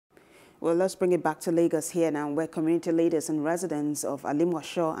Well, let's bring it back to Lagos here now, where community leaders and residents of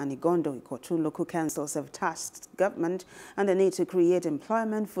Alimosho and Igando-Ikotun local councils have tasked government and the need to create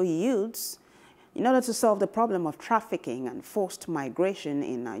employment for youths in order to solve the problem of trafficking and forced migration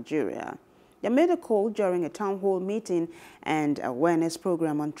in Nigeria. They made a call during a town hall meeting and awareness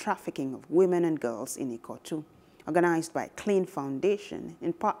program on trafficking of women and girls in Ikotun, organized by Clean Foundation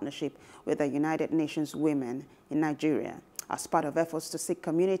in partnership with the United Nations Women in Nigeria, as part of efforts to seek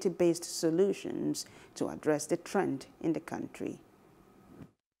community-based solutions to address the trend in the country.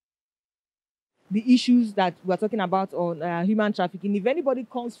 The issues that we're talking about on human trafficking, if anybody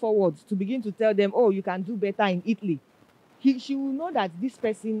comes forward to begin to tell them, oh, you can do better in Italy, she will know that this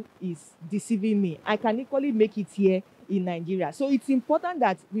person is deceiving me. I can equally make it here in Nigeria. So it's important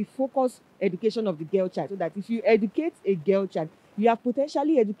that we focus education of the girl child, so that if you educate a girl child, you have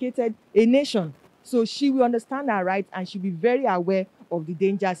potentially educated a nation. So she will understand her rights and she'll be very aware of the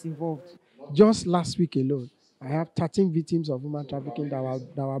dangers involved. Just last week alone, I have 13 victims of human trafficking that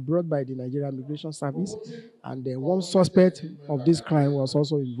were brought by the Nigerian Immigration Service, and one suspect of this crime was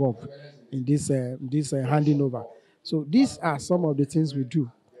also involved in this handing over. So these are some of the things we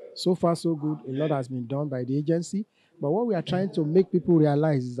do. So far, so good. A lot has been done by the agency, but what we are trying to make people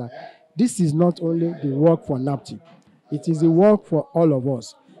realize is that this is not only the work for NAPTI, it is the work for all of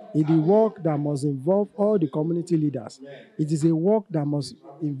us. It is a work that must involve all the community leaders. It is a work that must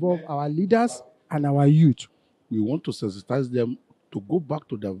involve our leaders and our youth. We want to sensitize them to go back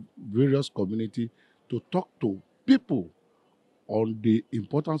to the various community to talk to people on the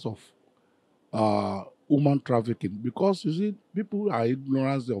importance of human trafficking, because you see, people are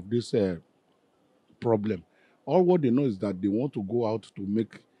ignorant of this problem. All what they know is that they want to go out to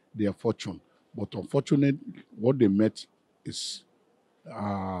make their fortune, but unfortunately, what they met is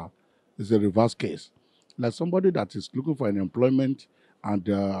a reverse case. Like somebody that is looking for an employment, and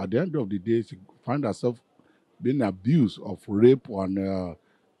at the end of the day, she find herself being abused of rape and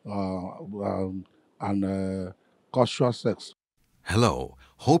casual sex. Hello,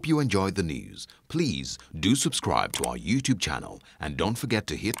 hope you enjoyed the news. Please do subscribe to our YouTube channel and don't forget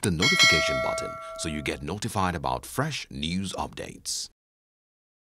to hit the notification button so you get notified about fresh news updates.